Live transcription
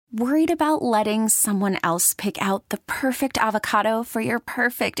Worried about letting someone else pick out the perfect avocado for your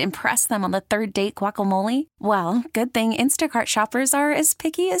perfect impress them on the third date guacamole? Well, good thing Instacart shoppers are as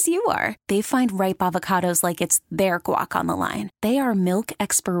picky as you are. They find ripe avocados like it's their guac on the line. They are milk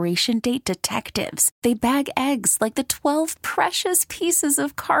expiration date detectives. They bag eggs like the 12 precious pieces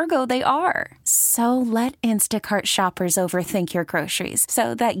of cargo they are. So let Instacart shoppers overthink your groceries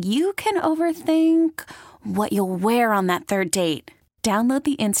so that you can overthink what you'll wear on that third date. Download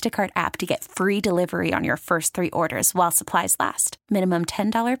the Instacart app to get free delivery on your first 3 orders while supplies last. Minimum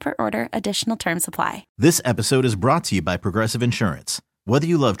 $10 per order. Additional terms apply. This episode is brought to you by Progressive Insurance. Whether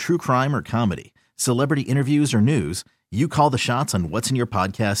you love true crime or comedy, celebrity interviews or news, you call the shots on what's in your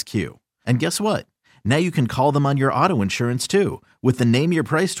podcast queue. And guess what? Now you can call them on your auto insurance too with the Name Your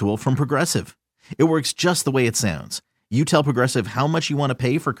Price tool from Progressive. It works just the way it sounds. You tell Progressive how much you want to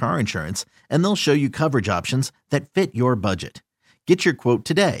pay for car insurance, and they'll show you coverage options that fit your budget. Get your quote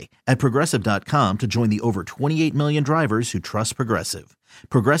today at Progressive.com to join the over 28 million drivers who trust Progressive.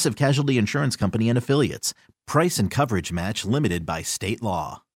 Progressive Casualty Insurance Company and Affiliates. Price and coverage match limited by state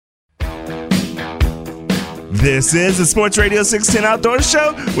law. This is the Sports Radio 610 Outdoor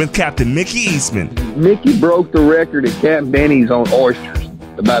Show with Captain Mickey Eastman. Mickey broke the record at Camp Benny's on oysters,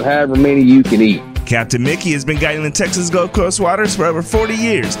 about however many you can eat. Captain Mickey has been guiding the Texas Gulf Coast waters for over 40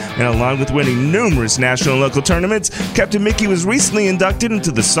 years, and along with winning numerous national and local tournaments, Captain Mickey was recently inducted into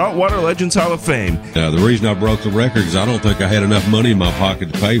the Saltwater Legends Hall of Fame. The reason I broke the record is I don't think I had enough money in my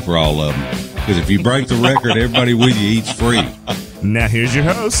pocket to pay for all of them. Because if you break the record, everybody with you eats free. Now here's your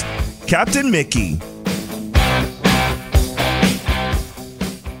host, Captain Mickey.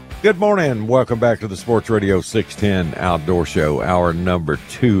 Good morning. Welcome back to the Sports Radio 610 Outdoor Show, hour number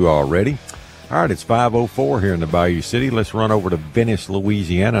 2 already. All right, it's 5:04 here in the Bayou City. Let's run over to Venice,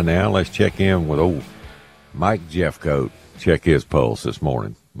 Louisiana now. Let's check in with old Mike Jeffcoat. Check his pulse this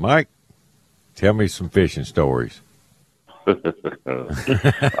morning. Mike, tell me some fishing stories. I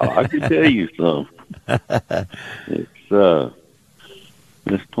can tell you some.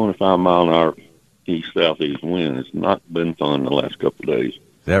 It's 25 mile an hour east-southeast wind. It's not been fun the last couple of days.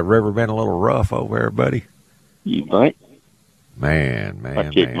 That river been a little rough over there, buddy? You think? Man. I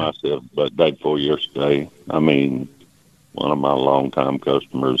kicked myself but day before yesterday. I mean, one of my longtime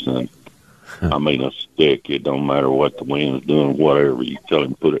customers, and I mean, a stick. It don't matter what the wind is doing, whatever. You tell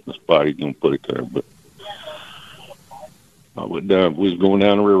him to put it in the spot, he's going to put it there. But I went down. We was going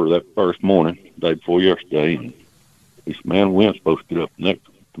down the river that first morning, day before yesterday, and he said, man, the wind's supposed to get up next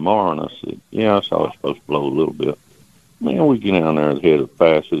tomorrow. And I said, yeah, I saw it's supposed to blow a little bit. Man, we get down there at the head of the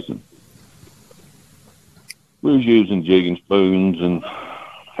passes, and we was using jigging spoons and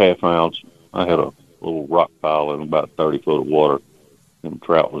half ounce. I had a little rock pile in about 30 foot of water and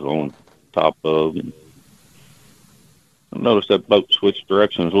trout was on top of. And I noticed that boat switched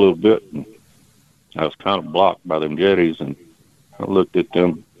directions a little bit, and I was kind of blocked by them jetties. And I looked at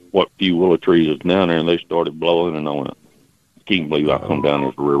them, what few willow trees was down there, and they started blowing. And I went, I can't believe I come down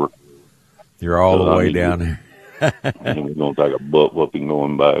this river. You're all the way down there. And we're going to take a butt whooping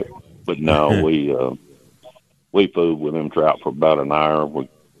going back. But no, we fooled with them trout for about an hour. We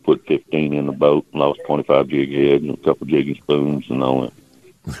put 15 in the boat and lost 25 jig heads and a couple jigging spoons and all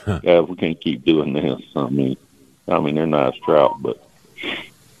that. Yeah, we can't keep doing this. I mean, they're nice trout, but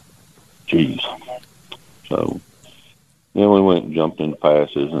geez. So then we went and jumped in the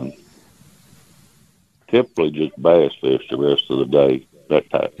passes and typically just bass fish the rest of the day.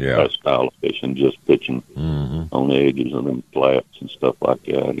 That style of fishing, just pitching on the edges of them flats and stuff like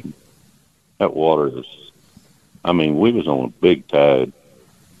that. And that water is, I mean, we was on a big tide,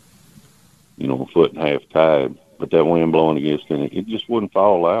 a 1.5 tide, but that wind blowing against it, it just wouldn't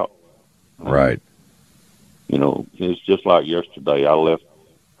fall out. Right. It's just like yesterday. I left,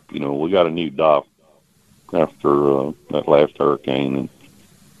 we got a new dock after that last hurricane, and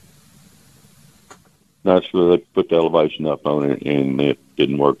that's where they put the elevation up on it, and it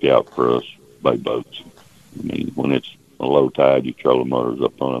didn't work out for us bay boats. I mean, when it's a low tide, you throw the motors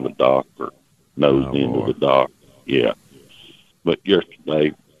up on the dock or nose into the dock. Yeah. But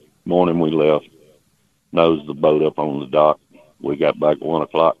yesterday morning we left, nosed the boat up on the dock. We got back at 1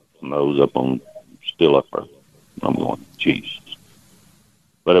 o'clock, nose up on, still up there. I'm going, Jesus.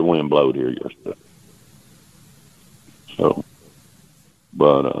 But it wind blowed here yesterday. So,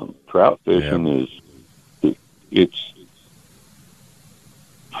 but trout fishing is, it's,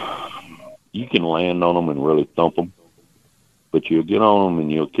 you can land on them and really thump them, but you'll get on them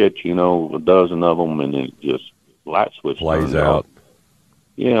and you'll catch, a dozen of them, and it just light switch plays out.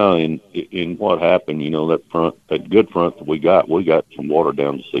 Yeah, and what happened, that good front that we got some water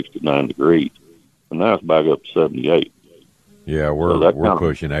down to 69 degrees, and now it's back up to 78. Yeah, we're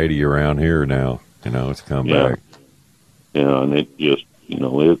pushing 80 around here now. It's come back. Yeah, and it just,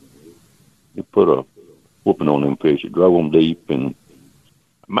 it put a whooping on them fish. It drove them deep, and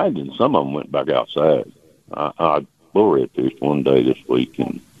imagine some of them went back outside. I bull red fished one day this week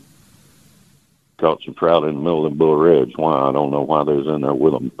and caught some trout in the middle of the bull reds. Why? I don't know why they was in there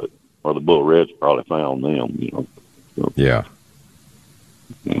with them, or the bull reds probably found them, So, yeah.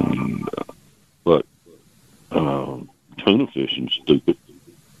 And, but tuna fishing's stupid.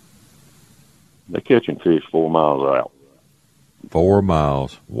 They're catching fish 4 miles out. 4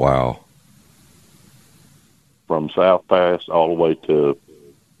 miles. Wow. From South Pass all the way to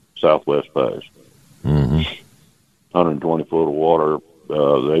Southwest Pass. Mm-hmm. 120 foot of water.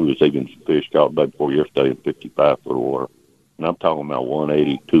 They was even some fish caught day before yesterday in 55 foot of water. And I'm talking about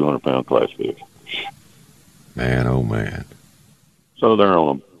 180, 200-pound class fish. Man, oh, man. So they're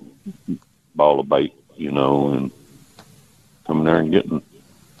on a ball of bait, and coming there and getting.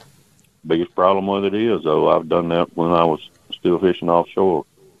 Biggest problem with it is, though, I've done that when I was still fishing offshore.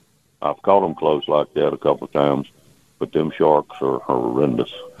 I've caught them close like that a couple of times, but them sharks are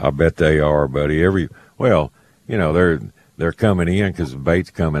horrendous. I bet they are, buddy. They're coming in because the bait's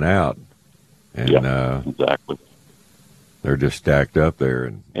coming out, and exactly. They're just stacked up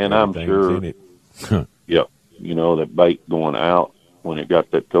there, and I'm sure. In it. Yep, that bait going out when it got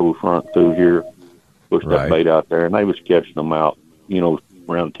that cold front through here, pushed that bait out there, and they was catching them out,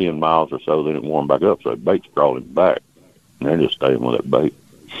 around 10 miles or so. Then it warmed back up, so the bait's crawling back, and they're just staying with that bait.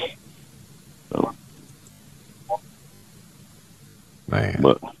 So. Man.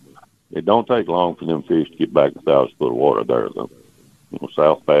 But it don't take long for them fish to get back 1,000 foot of water there, though.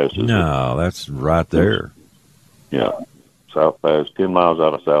 South Pass is... No, that's right there. Yeah. South Pass, 10 miles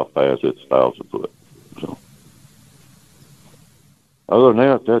out of South Pass, it's 1,000 foot. So, other than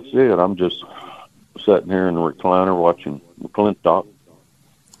that, that's it. I'm just sitting here in the recliner watching McClintock.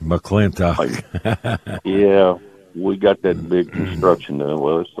 Yeah, we got that big construction there.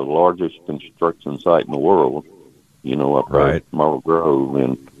 Well, it's the largest construction site in the world, up there at Marble Grove.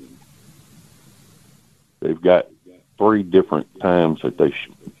 And they've got 3 different times that they're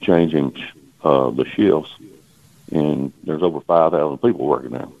changing the shifts. And there's over 5,000 people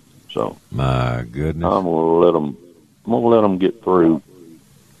working there. So my goodness, I'm gonna let them get through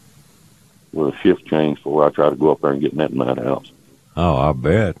with a shift change before I try to go up there and get net in that house. Oh, I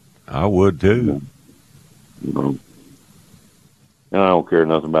bet I would too. And I don't care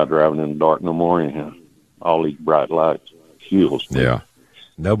nothing about driving in the dark no more. Anyhow, all these bright lights kills me. Yeah,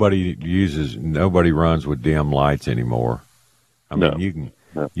 nobody runs with dim lights anymore. I mean,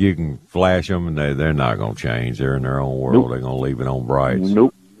 you can flash them, and they're not going to change. They're in their own world. Nope. They're going to leave it on brights.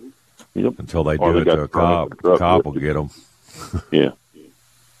 Nope. Yep. Until they do it to a cop. The cop will get them. Yeah.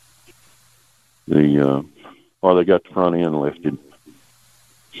 Or they got the front end lifted.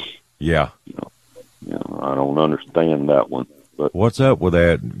 Yeah. I don't understand that one. But what's up with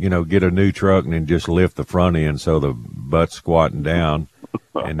that? Get a new truck and then just lift the front end so the butt's squatting down,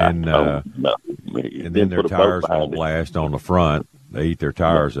 and then their tires will blast on the front. They eat their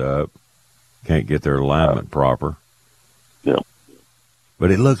tires up. Can't get their alignment proper. Yeah.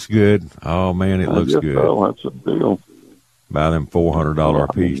 But it looks good. Oh, man, it looks good. So. That's a deal. Buy them $400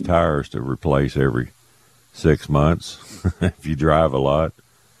 a piece tires to replace every 6 months if you drive a lot.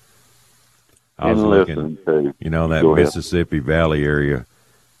 I was looking, that Mississippi Valley area,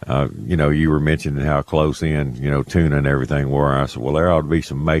 you were mentioning how close in, tuna and everything were. I said, well, there ought to be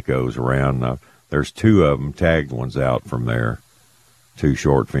some Makos around. There's 2 of them, tagged ones out from there, 2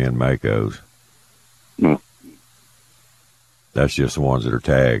 short fin Makos. Hmm. That's just the ones that are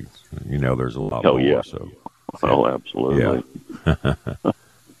tagged. There's a lot more. Yeah. So. Oh, absolutely. Yeah.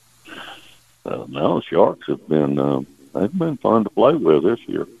 No, sharks have been, they've been fun to play with this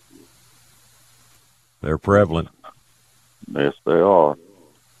year. They're prevalent. Yes, they are.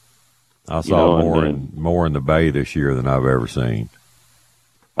 I saw more in the bay this year than I've ever seen.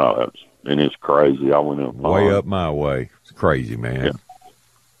 Oh, it's crazy. I went in a pond. Way up my way. It's crazy, man. Yeah.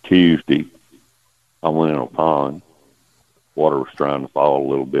 Tuesday, I went in a pond. Water was trying to fall a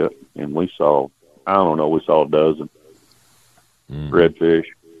little bit, and we saw a dozen redfish.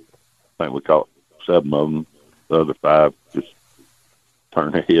 I think we caught 7 of them. The other 5 just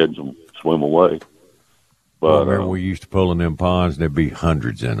turned their heads and swim away. But I remember we used to pull in them ponds, and there'd be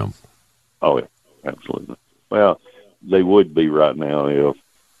hundreds in them. Oh, yeah, absolutely. Well, they would be right now if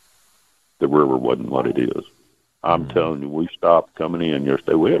the river wasn't what it is. I'm telling you, we stopped coming in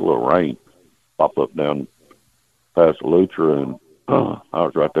yesterday. We had a little rain pop up down past Lutra, and I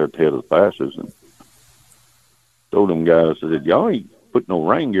was right there at the head of the passes and told them guys, I said, y'all ain't put no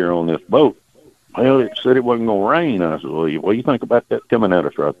rain gear on this boat. Well, it said it wasn't going to rain. I said, well, what do you think about that coming at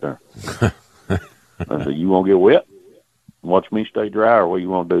us right there? I said, you want to get wet? Watch me stay dry, or what you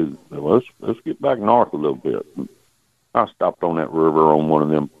want to do? Well, let's get back north a little bit. I stopped on that river on one of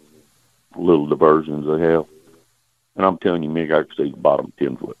them little diversions they have. And I'm telling you, Mick, I could see the bottom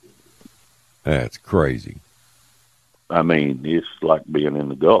 10 foot. That's crazy. I mean, it's like being in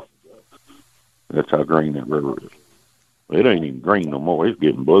the Gulf. That's how green that river is. It ain't even green no more. It's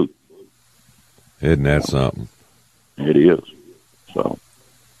getting blue. Isn't that something? It is. So.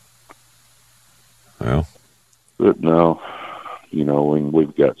 Well. But no, you know,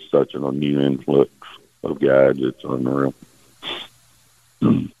 we've got such a new influx of guides, it's unreal. I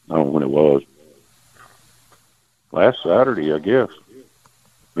don't know when it was. Last Saturday, I guess.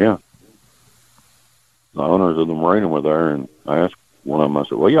 Yeah. The owners of the marina were there, and I asked one of them, I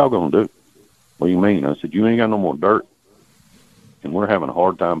said, what y'all going to do? What do you mean? I said, you ain't got no more dirt, and we're having a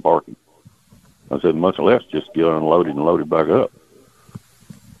hard time parking. I said, much less just get unloaded and loaded back up.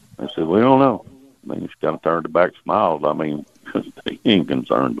 I said, we don't know. I mean, she kind of turned her back, smiled. I mean, they ain't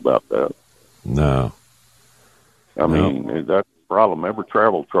concerned about that. No. I mean, that's the problem. Every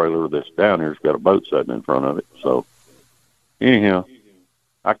travel trailer that's down here's got a boat sitting in front of it. So, anyhow,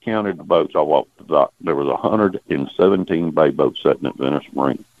 I counted the boats. I walked the dock. There was 117 bay boats sitting at Venice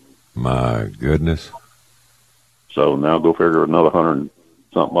Marine. My goodness. So now go figure another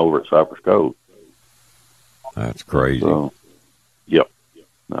 100-something over at Cypress Cove. That's crazy. So, yep.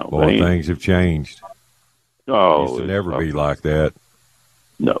 No, boy, things have changed. Oh, it used to never be like that.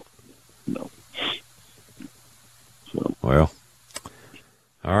 No. So, well,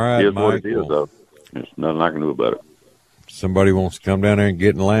 all right, here's Mike. what it is, though. There's nothing I can do about it. Somebody wants to come down there and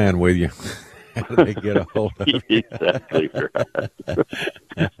get in line with you. How do they get a hold of you? Exactly right.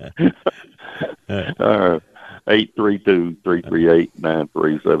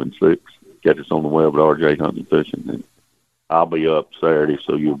 832-338-9376. Catch us on the web at RJ Hunting Fishing. And I'll be up Saturday,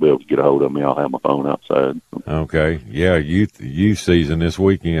 so you'll be able to get a hold of me. I'll have my phone outside. Okay. Yeah, youth season this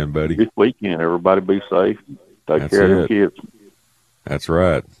weekend, buddy. This weekend, everybody be safe. Take care of the kids. That's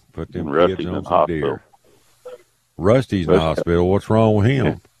right. Put them kids on some deer. Rusty's in the hospital. What's wrong with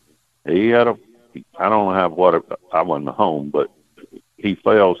him? He had I don't know I wasn't home, but he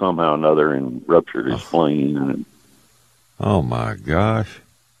fell somehow or another and ruptured his spleen. And oh, my gosh.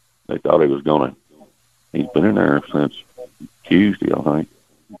 They thought he was going to, he's been in there since Tuesday, I think.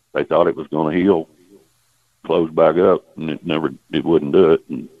 They thought it was going to heal, close back up, and it wouldn't do it.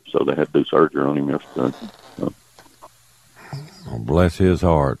 And so they had to do surgery on him yesterday. So. Oh, bless his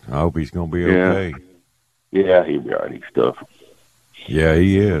heart. I hope he's going to be okay. Yeah, he'll be all right. He's tough. Yeah,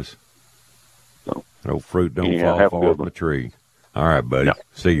 he is. So, no fruit don't fall far from the tree. All right, buddy. No.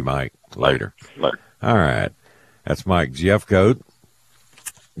 See you, Mike. Later. All right. That's Mike Jeffcoat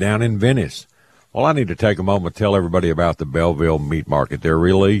down in Venice. Well, I need to take a moment to tell everybody about the Belleville Meat Market. They're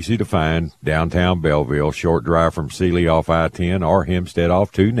real easy to find, downtown Belleville, short drive from Sealy off I-10 or Hempstead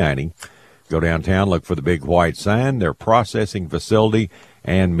off 290. Go downtown, look for the big white sign. Their processing facility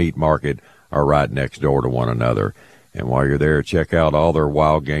and meat market are right next door to one another. And while you're there, check out all their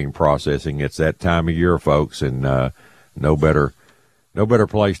wild game processing. It's that time of year, folks, and no better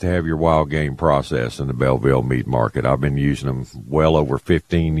place to have your wild game processed than the Belleville Meat Market. I've been using them well over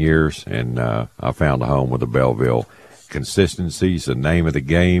 15 years, and I found a home with the Belleville. Consistency's the name of the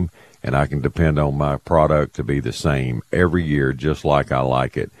game, and I can depend on my product to be the same every year, just like I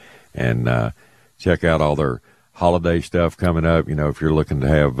like it. And check out all their holiday stuff coming up. You know, if you're looking to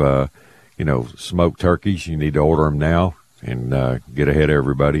have smoked turkeys, you need to order them now and get ahead of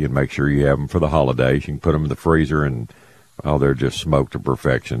everybody and make sure you have them for the holidays. You can put them in the freezer, and they're just smoked to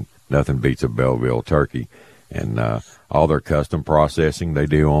perfection. Nothing beats a Belleville turkey. And all their custom processing they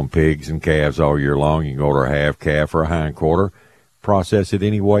do on pigs and calves all year long. You can order a half calf or a hind quarter, process it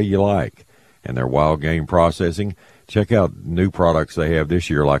any way you like. And their wild game processing, check out new products they have this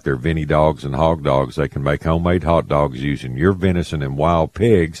year, like their Vinny dogs and hog dogs. They can make homemade hot dogs using your venison and wild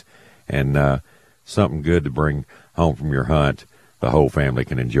pigs, and something good to bring home from your hunt the whole family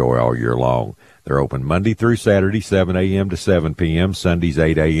can enjoy all year long. They're open Monday through Saturday, 7 a.m. to 7 p.m., Sundays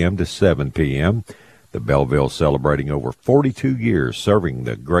 8 a.m. to 7 p.m. The Belleville celebrating over 42 years serving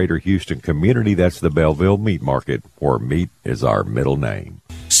the greater Houston community. That's the Belleville Meat Market, where meat is our middle name.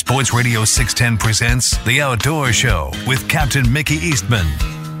 Sports Radio 610 presents The Outdoor Show with Captain Mickey Eastman.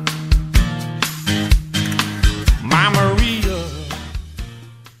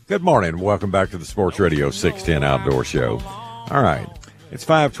 Good morning. Welcome back to the Sports Radio 610 Outdoor Show. All right. It's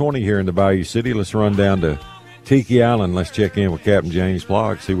 5:20 here in the Bayou City. Let's run down to Tiki Island. Let's check in with Captain James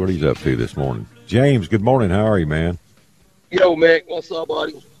Plaag, see what he's up to this morning. James, good morning. How are you, man? Yo, Mick. What's up,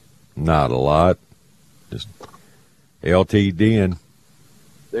 buddy? Not a lot. Just LTDing.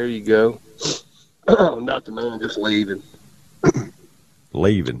 There you go. Nothing, man. Just leaving.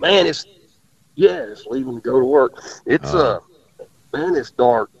 Leaving. Man, it's leaving to go to work. It's man, it's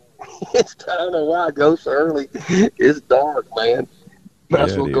dark. I don't know why I go so early. It's dark, man. Might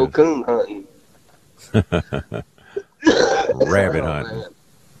as well go coon hunting. Rabbit hunting.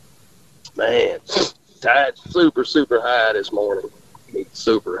 Man, tide's super, super high this morning. It's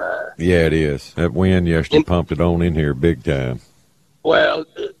super high. Yeah, it is. That wind yesterday pumped it on in here big time. Well,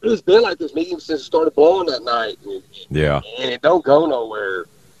 it's been like this meeting since it started blowing that night. Yeah. And it don't go nowhere.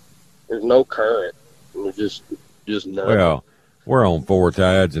 There's no current. It's just nothing. Well, we're on 4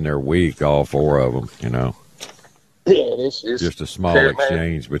 tides and they're weak, all 4 of them, you know. Yeah, it's just a small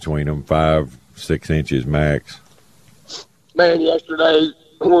exchange between them, 5-6 inches max. Man, yesterday,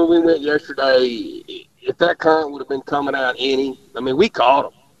 when we went yesterday, if that current would have been coming out any, I mean, we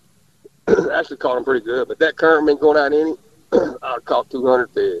caught them. Actually caught them pretty good, but that current been going out any, I caught 200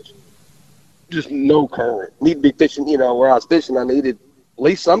 fish. Just no current. Need to be fishing, where I was fishing, I needed at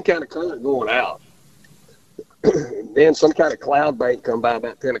least some kind of current going out. And then some kind of cloud bank come by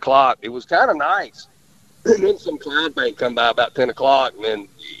about 10 o'clock. It was kind of nice. And then some cloud bank come by about 10 o'clock, and then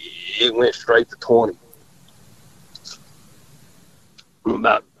it went straight to 20.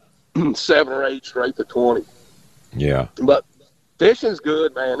 About 7 or 8 straight to 20. Yeah. But fishing's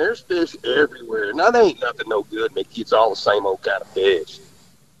good, man. There's fish everywhere. Now, there ain't nothing no good, Mickey. It's all the same old kind of fish.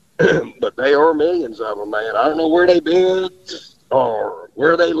 But they are millions of them, man. I don't know where they been or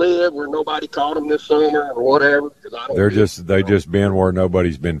where they live, where nobody caught them this summer or whatever. They just been where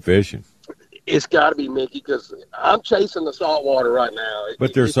nobody's been fishing. It's got to be, Mickey, because I'm chasing the saltwater right now.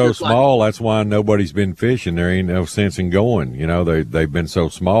 But they're so small, that's why nobody's been fishing. There ain't no sense in going. They've been so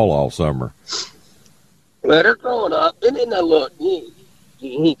small all summer. Well, they're growing up. And then look, you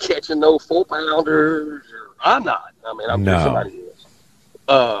ain't catching no 4-pounders. I'm not. I mean, I'm sure somebody is.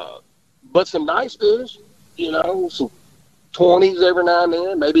 But some nice fish, some 20s every now and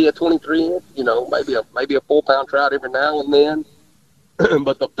then, maybe a 23-inch, maybe a 4-pound trout every now and then.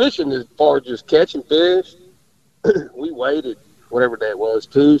 But the fishing, as far as just catching fish, we waited, whatever that was,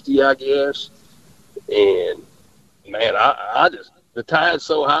 Tuesday, I guess. And, man, I just, the tide's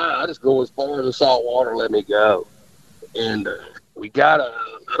so high, I just go as far as the salt water let me go. And I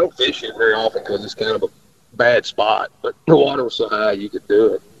don't fish it very often because it's kind of a bad spot. But the water was so high you could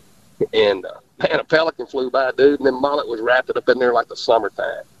do it. And, man, a pelican flew by, dude, and then mullet was wrapped up in there like the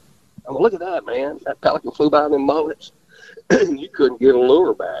summertime. I mean, look at that, man. That pelican flew by them mullets. You couldn't get a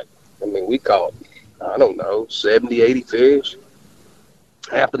lure back. I mean, we caught, 70, 80 fish.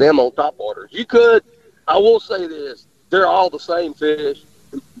 Half of them on top waters. I will say this, they're all the same fish,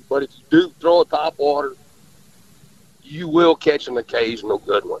 but if you do throw a top water, you will catch an occasional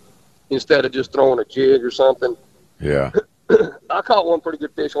good one instead of just throwing a jig or something. Yeah. I caught one pretty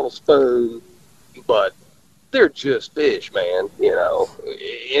good fish on a spoon, but they're just fish, man, And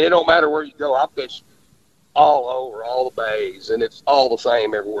it don't matter where you go. I fish all over, all the bays, and it's all the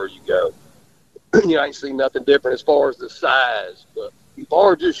same everywhere you go. I ain't seen nothing different as far as the size, but as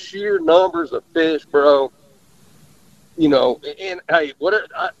far as just sheer numbers of fish, bro, and hey,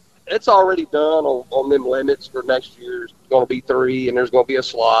 it's already done on them limits for next year. It's going to be 3, and there's going to be a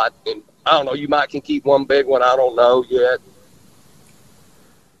slot, and I don't know, you might can keep one big one, I don't know yet.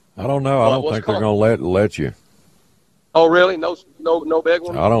 I don't know. I don't think they're going to let you. Oh, really? No big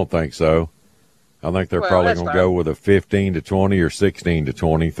one? I don't think so. I think they're probably going to go with a 15 to 20 or 16 to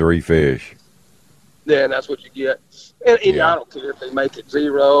 20, 3 fish. Yeah, and that's what you get. And I don't care if they make it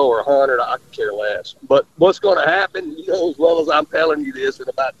 0 or 100. I could care less. But what's going to happen, as well as I'm telling you this, in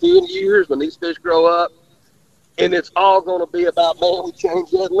about 10 years when these fish grow up, and it's all going to be about, man, we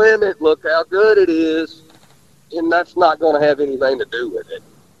changed that limit. Look how good it is. And that's not going to have anything to do with it.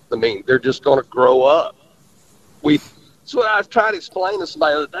 I mean, they're just going to grow up. That's what I was trying to explain to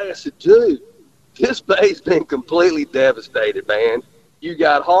somebody the other day. I said, dude, this bay's been completely devastated, man. You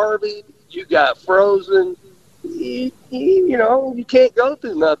got Harvey, you got Frozen, you can't go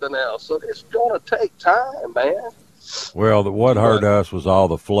through nothing else. So it's going to take time, man. Well, what hurt us was all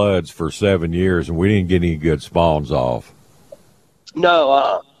the floods for 7 years, and we didn't get any good spawns off.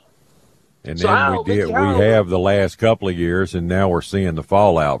 No. And then we have the last couple of years, and now we're seeing the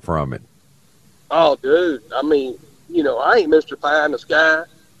fallout from it. Oh, dude. I mean, I ain't Mr. Pie in the Sky,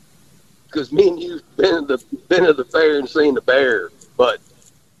 because me and you've been to the fair and seen the bear. But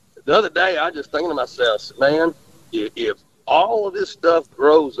the other day, I just thinking to myself, man, if all of this stuff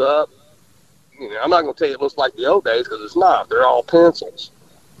grows up, I'm not going to tell you it looks like the old days, because it's not. They're all pencils.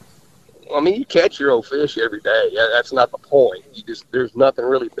 I mean, you catch your old fish every day. That's not the point. There's nothing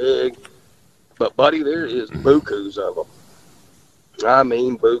really big. But, buddy, there is bukus of them. I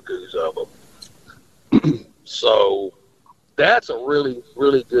mean, bukus of them. So that's a really,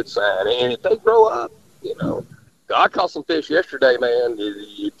 really good sign. And if they grow up, you know, I caught some fish yesterday, man,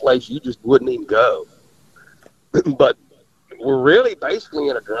 a place you just wouldn't even go. But we're really basically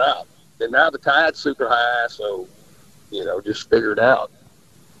in a drought. And now the tide's super high, so, you know, just figure it out.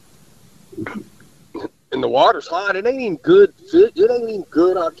 And the water's hot. It ain't even good. It ain't even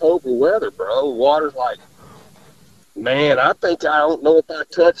good October weather, bro. The water's like, man, I don't know if I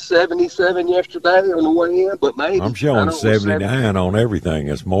touched 77 yesterday on the way in, but maybe. I'm showing 79 on everything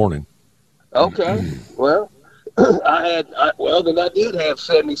this morning. Okay. Well, then I did have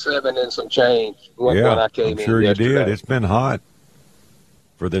 77 and some change when I came in. I'm sure you did. It's been hot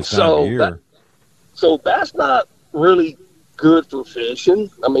for this time of year. So that's not really good for fishing.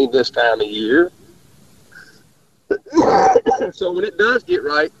 I mean, this time of year. So when it does get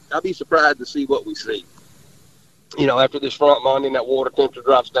right, I'll be surprised to see what we see. You know, after this front Monday and that water temperature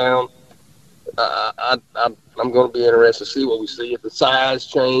drops down, I'm going to be interested to see what we see. If the size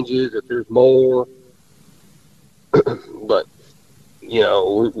changes, if there's more. But, you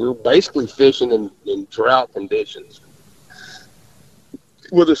know, we're basically fishing in drought conditions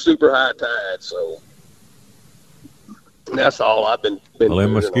with a super high tide. So that's all I've been well,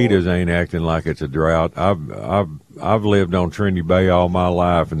 them mosquitoes ain't acting like it's a drought. I've lived on Trinity Bay all my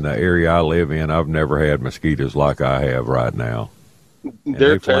life. In the area I live in, I've never had mosquitoes like I have right now. And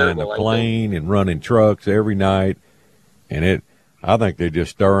they're flying the plane and running trucks every night, and I think they're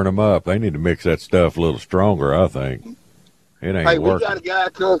just stirring them up. They need to mix that stuff a little stronger, I think. It ain't working. We got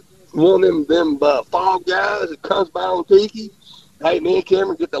a guy one of them fog guys that comes by on Tiki. Hey, me and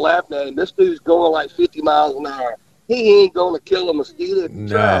Cameron get to laughing at him. This dude's going like 50 miles an hour. He ain't going to kill a mosquito if he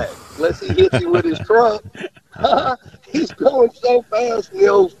tries, unless he hits you with his truck. He's going so fast in the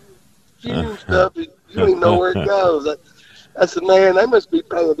old fuel stuff, you don't even know where it goes. I said, man, they must be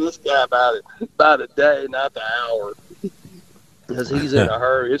paying this guy about a day, not the hour, because he's in a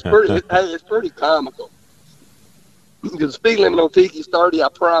hurry. It's pretty comical. Because the speed limit on Tiki's 30, I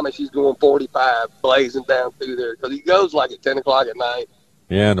promise he's going 45, blazing down through there, because he goes like at 10 o'clock at night.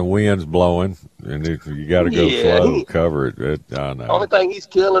 Yeah, and the wind's blowing, and you got to go slow, cover it. I know. Only thing he's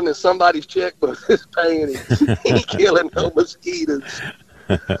killing is somebody's checkbook is paying him. He ain't killing no mosquitoes.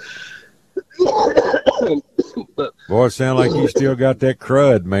 Boy, it sounds like you still got that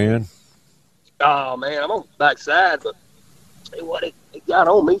crud, man. Oh, man, I'm on the backside, but it got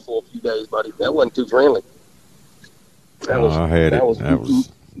on me for a few days, buddy. That wasn't too friendly.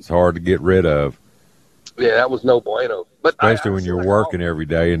 It's hard to get rid of. Yeah, that was no bueno. But especially when you're working every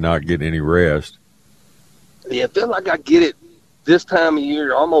day and not getting any rest. Yeah, it feels like I get it this time of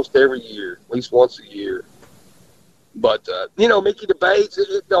year almost every year, at least once a year. But, you know, Mickey debates,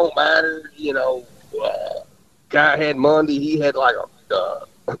 it don't matter. You know, guy had Monday, he had like a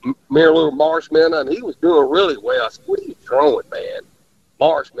mere little marsh minnow, and he was doing really well. I said, what are you throwing, man?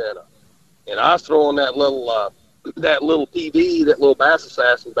 Marsh minnow. And I was throwing that little PB, that little Bass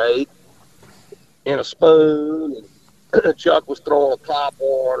Assassin bait, in a spoon, and Chuck was throwing a top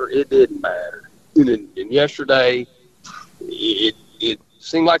water. It didn't matter. And yesterday, it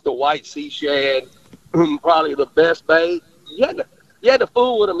seemed like the white sea shad, probably the best bait. You had to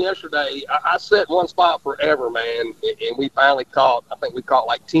fool with him yesterday. I set one spot forever, man, and we finally caught, I think we caught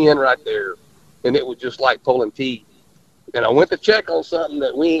like 10 right there, and it was just like pulling teeth. And I went to check on something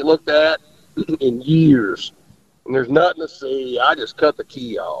that we ain't looked at in years. And there's nothing to see. I just cut the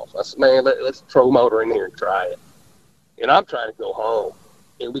key off. I said, man, let's throw a motor in here and try it. And I'm trying to go home.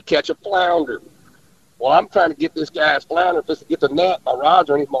 And we catch a flounder. Well, I'm trying to get this guy's flounder just to get the net. My rod's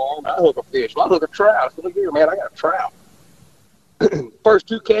underneath my arm. I hook a fish. Well, I hook a trout. I said, look here, man, I got a trout. First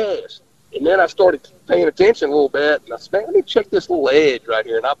 2 casts. And then I started paying attention a little bit. And I said, man, let me check this little edge right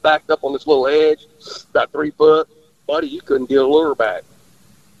here. And I backed up on this little edge, about 3 foot. Buddy, you couldn't get a lure back.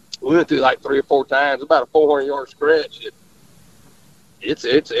 We went through like 3 or 4 times, about a 400-yard stretch.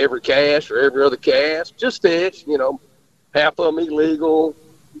 It's every cast or every other cast, just fish, you know, half of them illegal,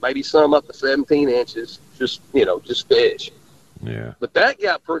 maybe some up to 17 inches, just fish. Yeah. But that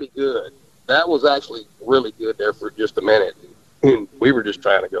got pretty good. That was actually really good there for just a minute. And we were just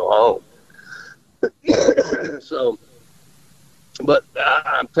trying to go home. So, but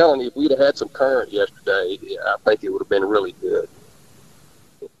I'm telling you, if we'd have had some current yesterday, I think it would have been really good.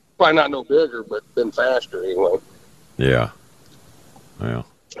 Probably not no bigger, but been faster anyway. Yeah. Well.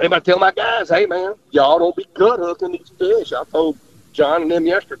 I tell my guys, hey, man, y'all don't be gut hooking these fish. I told John and them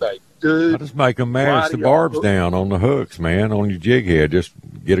yesterday. Dude, I just make them mash the barbs down on the hooks, man, on your jig head. Just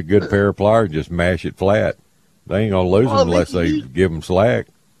get a good pair of pliers and just mash it flat. They ain't going to lose them unless they give them slack.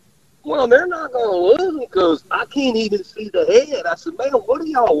 Well, they're not going to lose them because I can't even see the head. I said, man, what are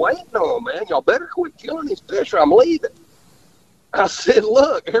y'all waiting on, man? Y'all better quit killing these fish or I'm leaving. I said,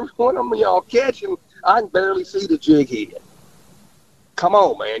 look, every one of them y'all catching, I can barely see the jig head. Come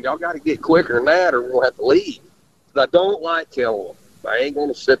on, man. Y'all got to get quicker than that or we're going to have to leave. I don't like killing them. I ain't going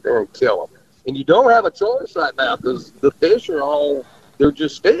to sit there and kill them. And you don't have a choice right now because the fish are all, they're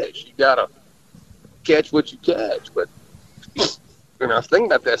just fish. You got to catch what you catch. But, and I was thinking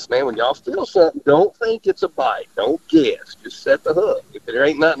about this, man, when y'all feel something, don't think it's a bite. Don't guess. Just set the hook. If there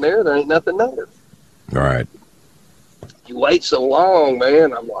ain't nothing there ain't nothing there. All right. You wait so long,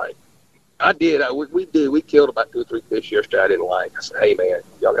 man. I'm like, I did. We killed about 2 or 3 fish yesterday I didn't like. I said, hey, man,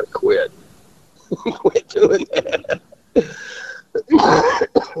 y'all got to quit. Quit doing that.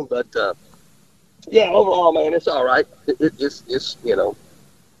 But, yeah, overall, man, it's all right. It's you know,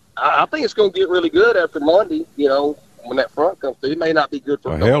 I think it's going to get really good after Monday, you know, when that front comes through. It may not be good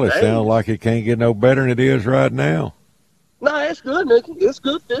for a couple days. It sounds like it can't get no better than it is right now. No, it's good, Mickey. It's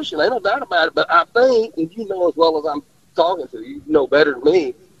good fishing. Ain't no doubt about it. But I think, and you know as well as I'm talking to you, know better than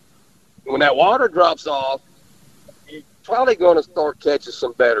me, when that water drops off, you're probably going to start catching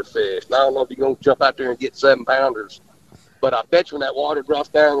some better fish. Now, I don't know if you're going to jump out there and get 7-pounders. But I bet you when that water drops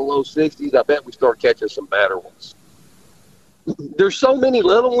down in the low 60s, I bet we start catching some better ones. There's so many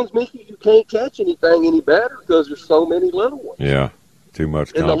little ones, Mickey, you can't catch anything any better because there's so many little ones. Yeah, too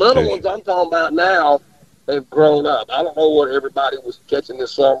much competition. And the little ones I'm talking about now have grown up. I don't know what everybody was catching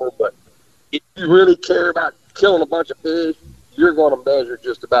this summer, but if you really care about killing a bunch of fish, you're going to measure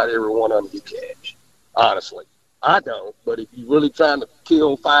just about every one of them you catch, honestly. I don't, but if you're really trying to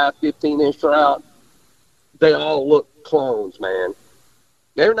kill 5, 15-inch trout, they all look clones, man.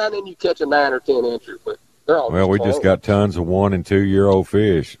 Every now and then you catch a 9 or 10 incher, but they're all well. We clones. just got tons of 1- and 2-year-old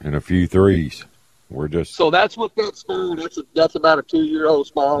fish and a few 3s. We're just so that's what that's for. That's about a 2-year-old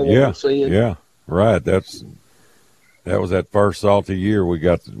spawn. Yeah, yeah, right. That was that first salty year we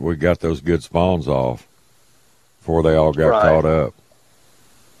got those good spawns off before they all got caught up.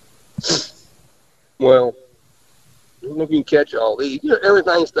 Well, you can catch all these. You know,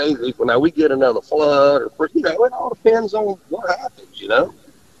 everything stays equal. Now, we get another flood, or you know, it all depends on what happens, you know.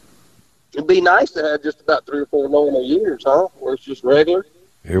 It'd be nice to have just about 3 or 4 normal years, huh, where it's just regular.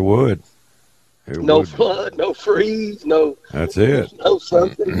 It would. No flood, no freeze, no. That's it. No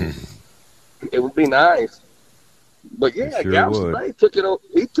something. It would be nice. But yeah, sure Galveston Bay took it on.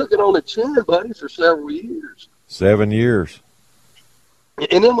 He took it on the chin, buddy, for several years. 7 years.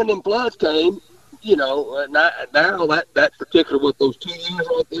 And then when them floods came, you know, now that particular with those 2 years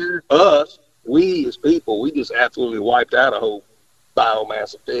right there, we as people, we just absolutely wiped out a whole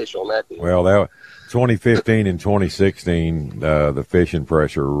biomass of fish on that deal. Well, that 2015 and 2016, the fishing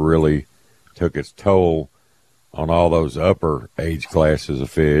pressure really took its toll on all those upper age classes of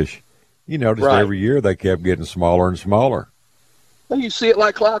fish. You noticed every year they kept getting smaller and smaller. Well, you see it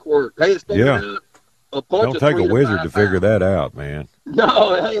like clockwork. Hey, it's a bunch Don't take a wizard to figure that out, man.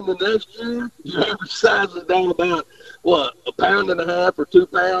 No, hey, in the next year, your average size is down about, what, 1.5 pounds or 2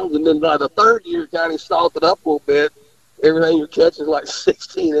 pounds, and then by the third year, kind of salted up a little bit. Everything you're catching is like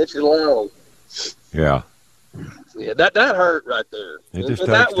 16 inches long. Yeah. Yeah, that hurt right there. It just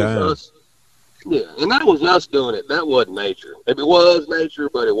takes time. Us, yeah, and that was us doing it. That wasn't nature. Maybe it was nature,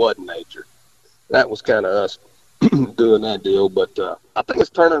 but it wasn't nature. That was kind of us doing that deal. But I think it's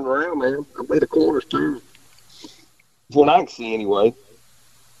turning around, man. I bet the corner's turning. What I can see, anyway.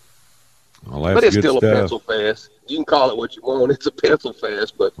 Well, that's but it's good still stuff. A pencil fest. You can call it what you want. It's a pencil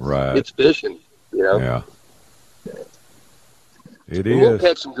fest, but it's fishing, you know. Yeah. It is. We'll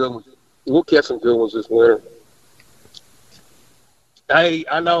catch some good ones this winter. Hey,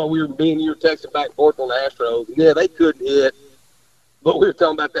 I know you were texting back and forth on the Astros. Yeah, they couldn't hit, but we were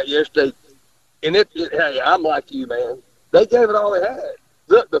talking about that yesterday. And hey, I'm like you, man. They gave it all they had.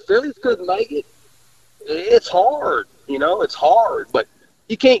 The Phillies couldn't make it. It's hard, you know. It's hard, but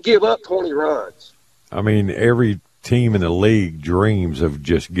you can't give up 20 runs. I mean, every team in the league dreams of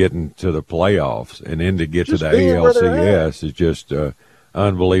just getting to the playoffs, and then to get to the ALCS is just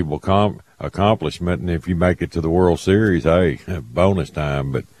unbelievable accomplishment. And if you make it to the World Series, hey, bonus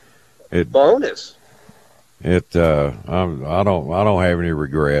time. But bonus. I don't have any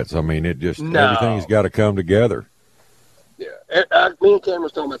regrets. I mean, everything's got to come together. Yeah, me and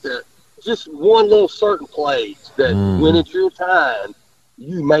Cameron's talking about that. Just one little certain plays that when it's your time,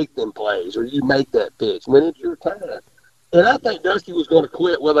 you make them plays or you make that pitch when it's your time. And I think Dusty was going to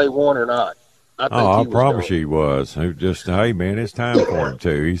quit whether they won or not. I promise you he was. Hey, man, it's time for him,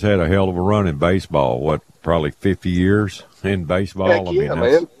 too. He's had a hell of a run in baseball. Probably 50 years in baseball? Heck yeah,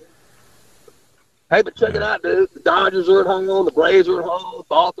 man. Hey, but check it out, dude. The Dodgers are at home. The Braves are at home.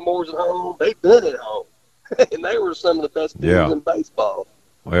 Baltimore's at home. They've been at home. And they were some of the best teams in baseball.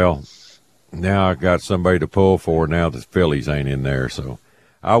 Well, now I got somebody to pull for now that the Phillies ain't in there. So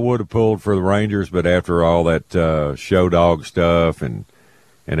I would have pulled for the Rangers, but after all that show dog stuff and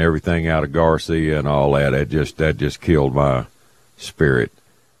everything out of Garcia and all that, that just killed my spirit.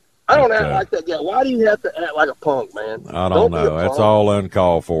 I don't act like that guy. Why do you have to act like a punk, man? I don't know. That's all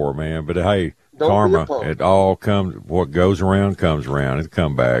uncalled for, man. But hey, karma, it all comes. What goes around comes around. It'll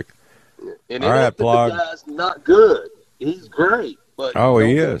come back. And all right, Plaag. The guy's not good. He's great, but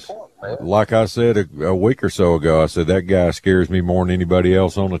he is. Punk, like I said a week or so ago, I said that guy scares me more than anybody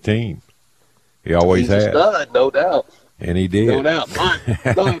else on the team. He always has. He's a stud, no doubt. And he did. No doubt. All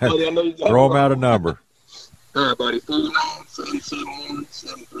right, buddy, I know you got throw him out a number. All right, buddy.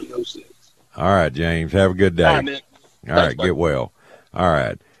 49771-7306. All right, James. Have a good day. All right, man. All right, get well. All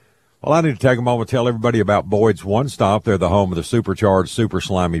right. Well, I need to take a moment to tell everybody about Boyd's One Stop. They're the home of the supercharged, super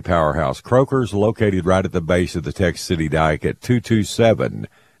slimy powerhouse Croakers, located right at the base of the Texas City Dike at 227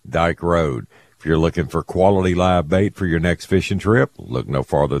 Dike Road. If you're looking for quality live bait for your next fishing trip, look no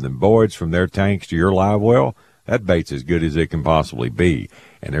farther than Boyd's. From their tanks to your live well, that bait's as good as it can possibly be.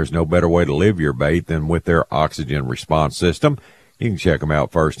 And there's no better way to live your bait than with their oxygen response system. You can check them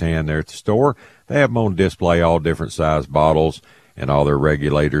out firsthand there at the store. They have them on display, all different size bottles, and all their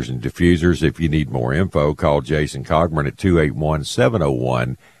regulators and diffusers. If you need more info, call Jason Cogburn at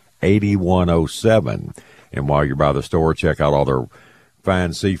 281-701-8107. And while you're by the store, check out all their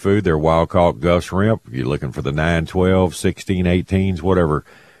fine seafood, their wild-caught Gus shrimp. If you're looking for the 912, 1618s, whatever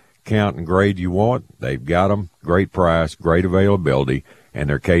count and grade you want, they've got them. Great price, great availability. And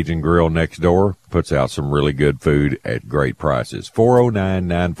their Cajun Grill next door puts out some really good food at great prices.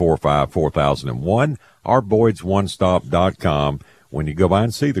 409-945-4001 or Boyd'sOneStop.com. When you go by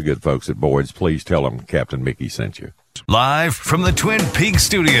and see the good folks at Boyd's, please tell them Captain Mickey sent you. Live from the Twin Peaks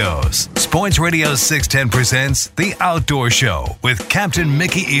studios, Sports Radio 610 presents The Outdoor Show with Captain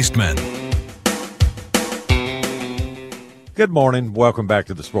Mickey Eastman. Good morning. Welcome back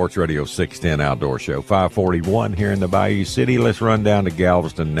to the Sports Radio 610 Outdoor Show. 541 here in the Bayou City. Let's run down to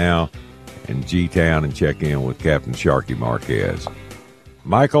Galveston now and G-Town and check in with Captain Sharky Marquez.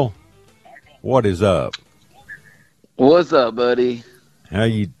 Michael, what is up? What's up, buddy? How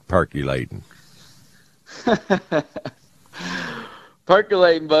you percolating?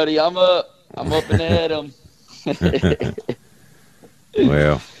 Percolating, buddy. I'm up and at 'em.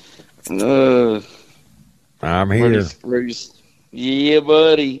 Well, I'm here. Yeah,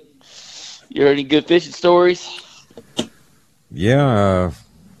 buddy. You heard any good fishing stories? Yeah.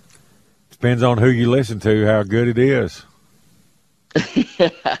 Depends on who you listen to, how good it is.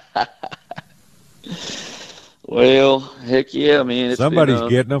 Well, heck yeah, man. Somebody's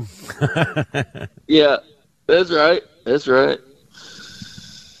getting them. Yeah, that's right. That's right.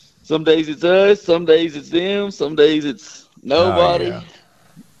 Some days it's us, some days it's them, some days it's nobody. Oh, yeah.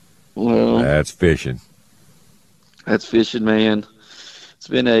 Well, that's fishing. That's fishing, man. It's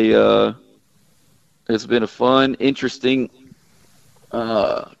been a fun, interesting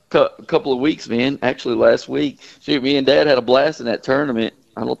couple of weeks, man. Actually, last week, shoot, me and Dad had a blast in that tournament.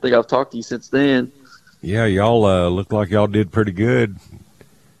 I don't think I've talked to you since then. Yeah, y'all looked like y'all did pretty good.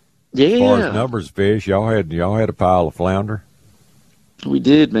 Yeah. As far as numbers of fish, y'all had a pile of flounder. We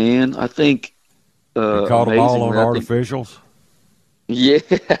did, man. I think you caught them all on artificials. Yeah.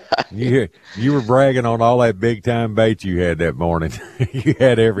 You were bragging on all that big time bait you had that morning. You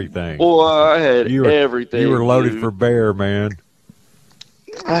had everything. Boy, I had everything. You were loaded for bear, man.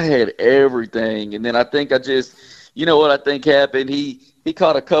 I had everything. And then I think I think happened? He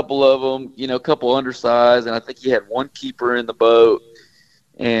caught a couple of them, a couple undersized, and I think he had one keeper in the boat.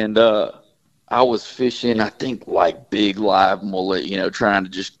 And I was fishing, I think, like big live mullet, trying to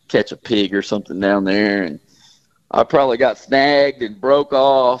just catch a pig or something down there. And I probably got snagged and broke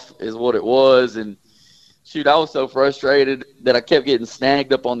off is what it was. And, shoot, I was so frustrated that I kept getting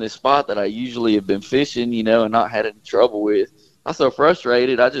snagged up on this spot that I usually have been fishing, and not had any trouble with. I was so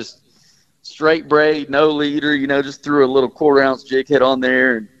frustrated, I just straight braid, no leader, just threw a little 1/4-ounce jig head on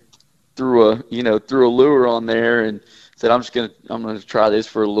there and threw a lure on there and said, I'm going to try this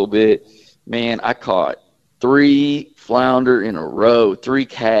for a little bit. Man, I caught 3 flounder in a row, 3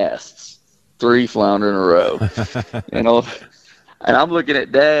 casts, 3 flounder in a row. And I'm looking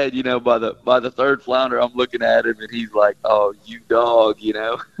at Dad, by the 3rd flounder, I'm looking at him and he's like, oh, you dog,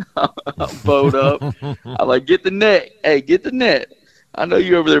 I'm bowed up. I'm like, get the net. Hey, get the net. I know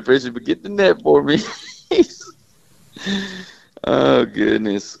you're over there fishing, but get the net for me. Oh,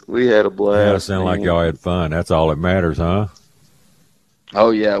 goodness. We had a blast. Yeah, it sounded like y'all had fun. That's all that matters, huh?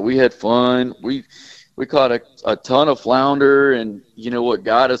 Oh, yeah, we had fun. We caught a ton of flounder, and you know what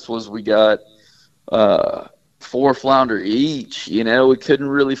got us was we got 4 flounder each. You know, we couldn't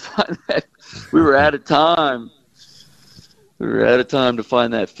really find that. We were out of time. We were out of time to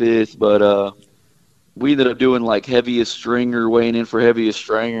find that fish, but we ended up doing like heaviest stringer, weighing in for heaviest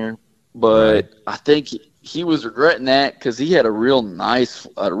stringer. But right. I think he was regretting that because he had a real nice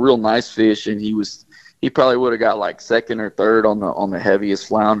fish, and he probably would have got like second or third on the heaviest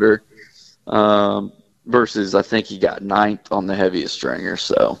flounder. Versus I think he got 9th on the heaviest stringer.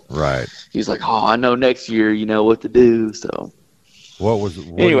 So right, he's like, oh, I know next year, you know what to do. So what was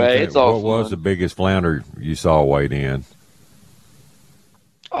the biggest flounder you saw weighed in?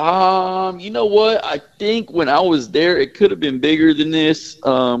 You know what? I think when I was there, it could have been bigger than this.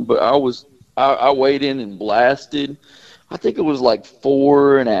 But I weighed in and blasted. I think it was like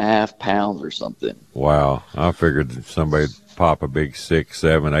 4.5 pounds or something. Wow, I figured somebody'd pop a big 6,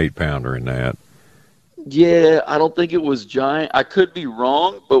 7, 8 pounder in that. Yeah, I don't think it was giant. I could be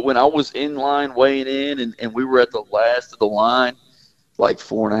wrong, but when I was in line weighing in and we were at the last of the line, like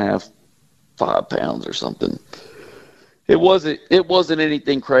 4.5, 5 pounds or something. It wasn't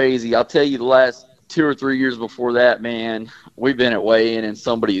anything crazy. I'll tell you, the last 2 or 3 years before that, man, we've been at weigh-in and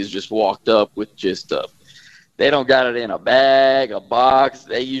somebody has just walked up with just they don't got it in a bag, a box.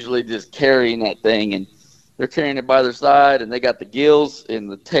 They usually just carrying that thing, and they're carrying it by their side, and they got the gills,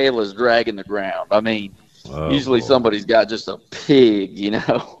 and the tail is dragging the ground. I mean, usually somebody's got just a pig, you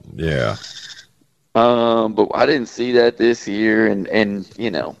know. Yeah. But I didn't see that this year, and you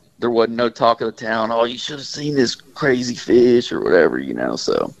know, there wasn't no talk of the town. Oh, you should have seen this crazy fish or whatever, you know.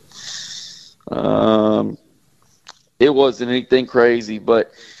 So, it wasn't anything crazy,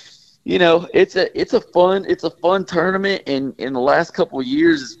 but you know, it's a fun tournament, and in the last couple of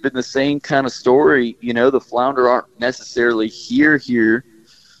years, it's been the same kind of story. You know, the flounder aren't necessarily here,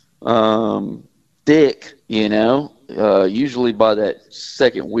 thick. You know, usually by that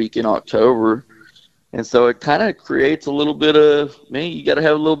second week in October, and so it kind of creates a little bit of, man, you got to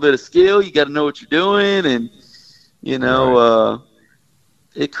have a little bit of skill. You got to know what you're doing, and you know,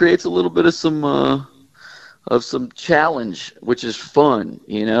 it creates a little bit of some challenge, which is fun.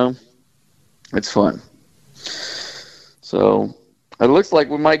 You know. It's fun. So it looks like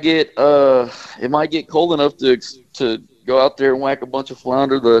we might get it might get cold enough to go out there and whack a bunch of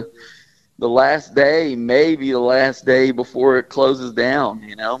flounder the last day, maybe the last day before it closes down,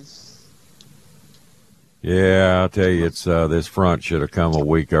 you know. Yeah, I'll tell you, it's this front should have come a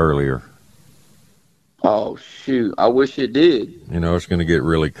week earlier. Oh shoot, I wish it did. You know, it's going to get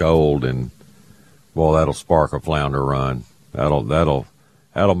really cold, and boy, that'll spark a flounder run.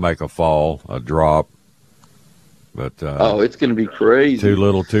 That'll make a fall, a drop. But it's going to be crazy. Too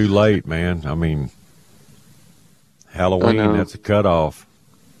little, too late, man. I mean, Halloween, that's a cutoff.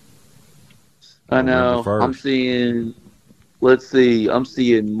 I know. I'm seeing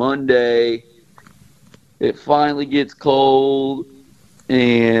Monday. It finally gets cold,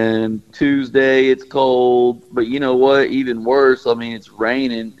 and Tuesday it's cold. But you know what? Even worse, I mean, it's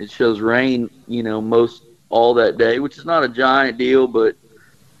raining. It shows rain, you know, most all that day, which is not a giant deal, but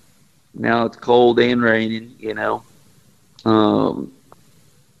now it's cold and raining, you know. And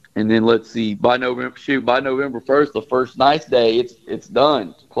then let's see, by November 1st, the first nice day, it's done,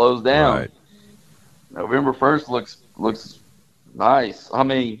 it's closed down. Right. November 1st looks nice. I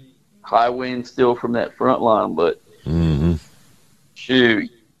mean, high wind still from that front line, but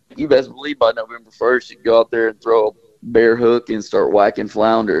shoot, you best believe by November 1st you can go out there and throw a bare hook and start whacking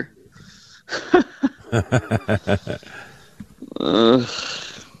flounder.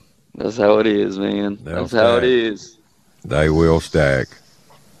 That's how it is, man. That's how it is. They will stack.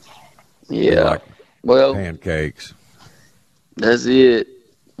 Yeah. Like pancakes. That's it.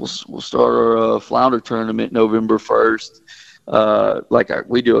 We'll start our flounder tournament November 1st.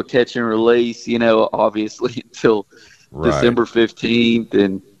 We do a catch and release, you know, obviously until December 15th.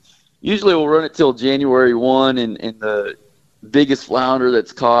 And usually we'll run it till January 1. And the biggest flounder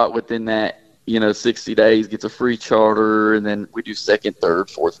that's caught within that, you know, 60 days gets a free charter, and then we do second, third,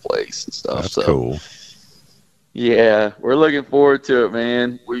 fourth place and stuff. That's cool. Yeah, we're looking forward to it,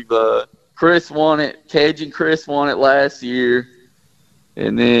 man. We've Chris won it. Cajun Chris won it last year,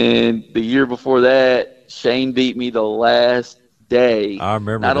 and then the year before that, Shane beat me the last day. I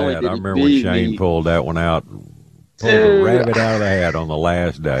remember that. I remember when Shane pulled that one out, pulled a rabbit out of the hat on the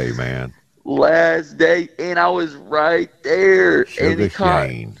last day, man. Last day, and I was right there. Sugar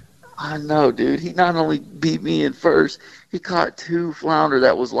Shane. I know, dude. He not only beat me in first, he caught 2 flounder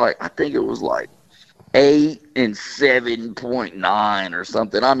that was I think it was 8 and 7.9 or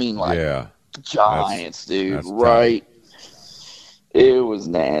something. I mean, giants, dude. Right? Tight. It was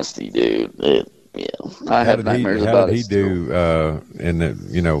nasty, dude. I have nightmares about it. How did he do in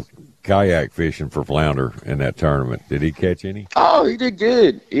the kayak fishing for flounder in that tournament? Did he catch any? Oh, he did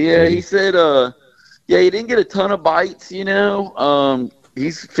good. Yeah, he said, he didn't get a ton of bites.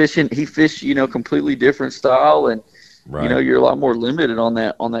 He's fishing. He fished, completely different style, and you're a lot more limited on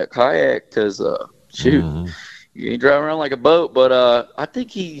that kayak because you ain't driving around like a boat. But I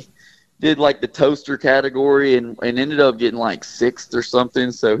think he did the toaster category and ended up getting 6th or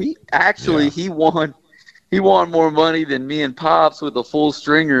something. So he actually he won more money than me and Pops with a full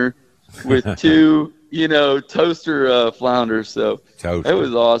stringer with 2 toaster flounders. So it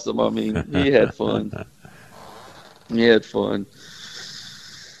was awesome. I mean, he had fun.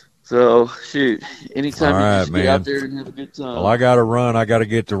 So, shoot, anytime you just get out there and have a good time. Well, I got to run. I got to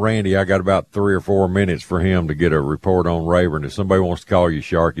get to Randy. I got about 3 or 4 minutes for him to get a report on Rayburn. If somebody wants to call you,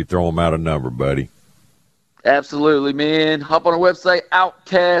 Sharky, throw him out a number, buddy. Absolutely, man. Hop on our website,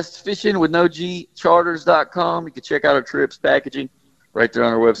 outcastfishingwithnog charters.com. You can check out our trips, packaging, right there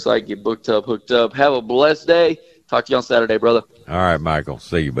on our website. Get booked up, hooked up. Have a blessed day. Talk to you on Saturday, brother. All right, Michael.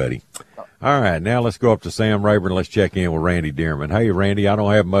 See you, buddy. All right, now let's go up to Sam Rayburn. Let's check in with Randy Deerman. Hey, Randy, I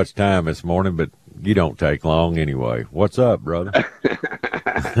don't have much time this morning, but you don't take long anyway. What's up, brother?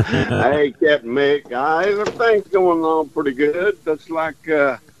 Hey, Captain Mick. Everything's going on pretty good. Looks like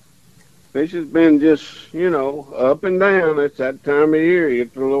fish has been just, up and down. It's that time of year. You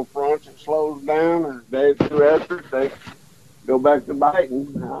get the little fronts, it slows down, and days two after, they go back to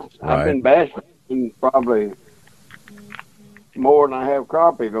biting. I've been bassing probably more than I have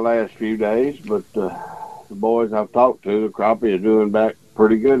crappie the last few days, but the boys I've talked to, the crappie is doing back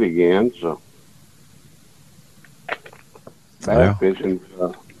pretty good again. So bass fishing.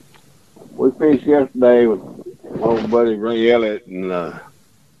 We fished yesterday with old buddy Ray Elliott, and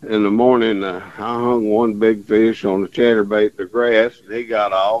in the morning I hung one big fish on the chatterbait, the grass, and he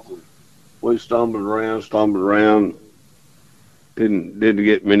got off. And we stumbled around, didn't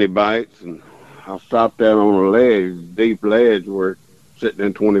get many bites, and I stopped out on a ledge, deep ledge, where sitting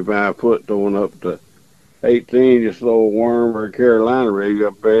in 25 foot, throwing up to 18, just a little worm or a Carolina rig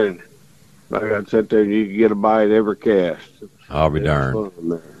up there, and I got to sit there and you could get a bite every cast. I'll be darned.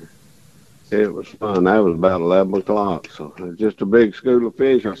 It was fun. That was about 11 o'clock, so it was just a big school of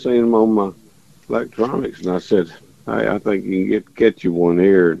fish. I seen them on my electronics, and I said, hey, I think you can catch you one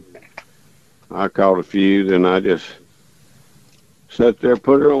here. And I caught a few, then I just sat there,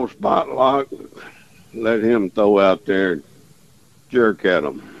 put her on spot lock, let him throw out there and jerk at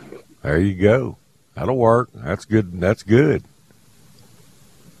them. There you go. That'll work. That's good. That's good.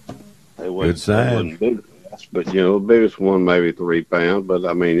 Good sign. But, the biggest one maybe 3 pounds. But,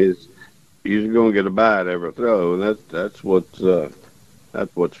 I mean, you're going to get a bite every throw, and that's what's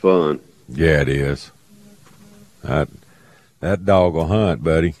fun. Yeah, it is. That dog will hunt,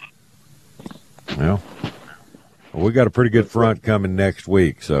 buddy. Well, we got a pretty good front coming next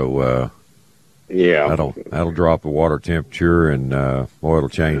week, so that'll drop the water temperature, and it'll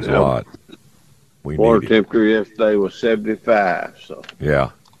change a lot. Water temperature yesterday was 75, so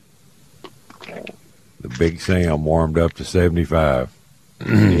yeah. The Big Sam warmed up to 75.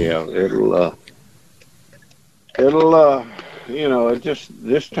 Yeah, it'll it just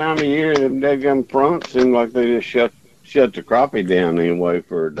this time of year, them daggum fronts seem like they just shut the crappie down anyway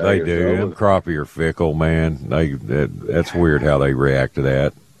for a day. They do. So. Them crappie are fickle, man. That's weird how they react to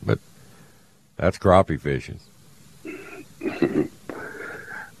that, but that's crappie fishing.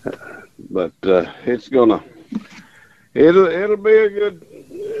 But it's it'll be a good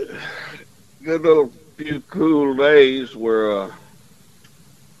little few cool days where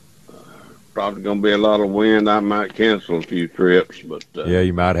probably going to be a lot of wind. I might cancel a few trips, but yeah,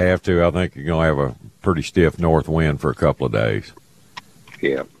 you might have to. I think you're going to have a pretty stiff north wind for a couple of days.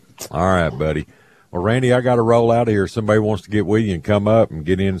 Yeah. All right, buddy. Well, Randy, I got to roll out of here. Somebody wants to get with you and come up and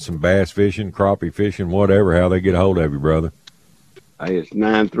get in some bass fishing, crappie fishing, whatever. How they get a hold of you, brother? Hey, it's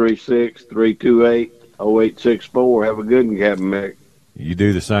 936-328-0864. Have a good one, Captain Mick. You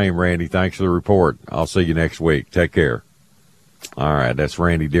do the same, Randy. Thanks for the report. I'll see you next week. Take care. All right, that's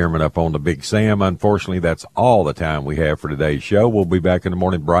Randy Deerman up on the Big Sam. Unfortunately, that's all the time we have for today's show. We'll be back in the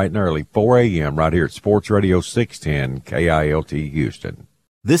morning bright and early, 4 a.m. right here at Sports Radio 610 KILT Houston.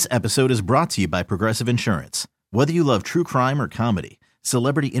 This episode is brought to you by Progressive Insurance. Whether you love true crime or comedy,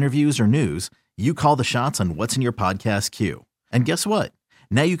 celebrity interviews or news, you call the shots on what's in your podcast queue. And guess what?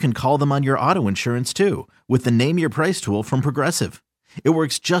 Now you can call them on your auto insurance too with the Name Your Price tool from Progressive. It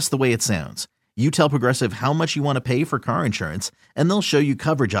works just the way it sounds. You tell Progressive how much you want to pay for car insurance, and they'll show you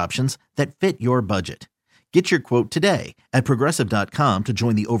coverage options that fit your budget. Get your quote today at Progressive.com to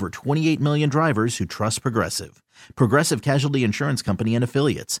join the over 28 million drivers who trust Progressive. Progressive Casualty Insurance Company and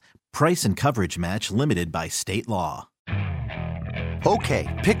Affiliates. Price and coverage match limited by state law.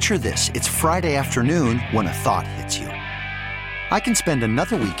 Okay, picture this. It's Friday afternoon when a thought hits you. I can spend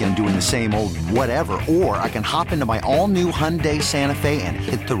another weekend doing the same old whatever, or I can hop into my all-new Hyundai Santa Fe and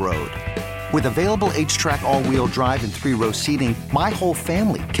hit the road. With available H-Track all-wheel drive and 3-row seating, my whole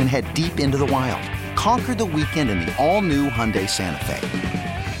family can head deep into the wild. Conquer the weekend in the all-new Hyundai Santa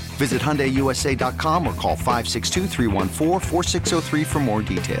Fe. Visit HyundaiUSA.com or call 562-314-4603 for more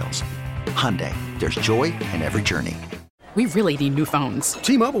details. Hyundai, there's joy in every journey. We really need new phones.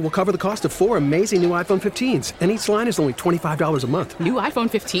 T-Mobile will cover the cost of 4 amazing new iPhone 15s, and each line is only $25 a month. New iPhone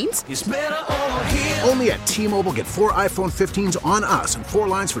 15s? It's better over here. Only at T-Mobile, get 4 iPhone 15s on us and 4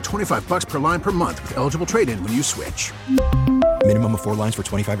 lines for $25 per line per month with eligible trade-in when you switch. Minimum of 4 lines for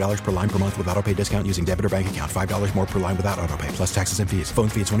 $25 per line per month with autopay discount using debit or bank account. $5 more per line without autopay, plus taxes and fees. Phone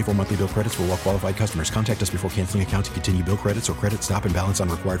fee at 24 monthly bill credits for well-qualified customers. Contact us before canceling account to continue bill credits or credit stop and balance on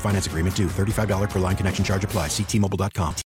required finance agreement due. $35 per line connection charge applies. See T-Mobile.com.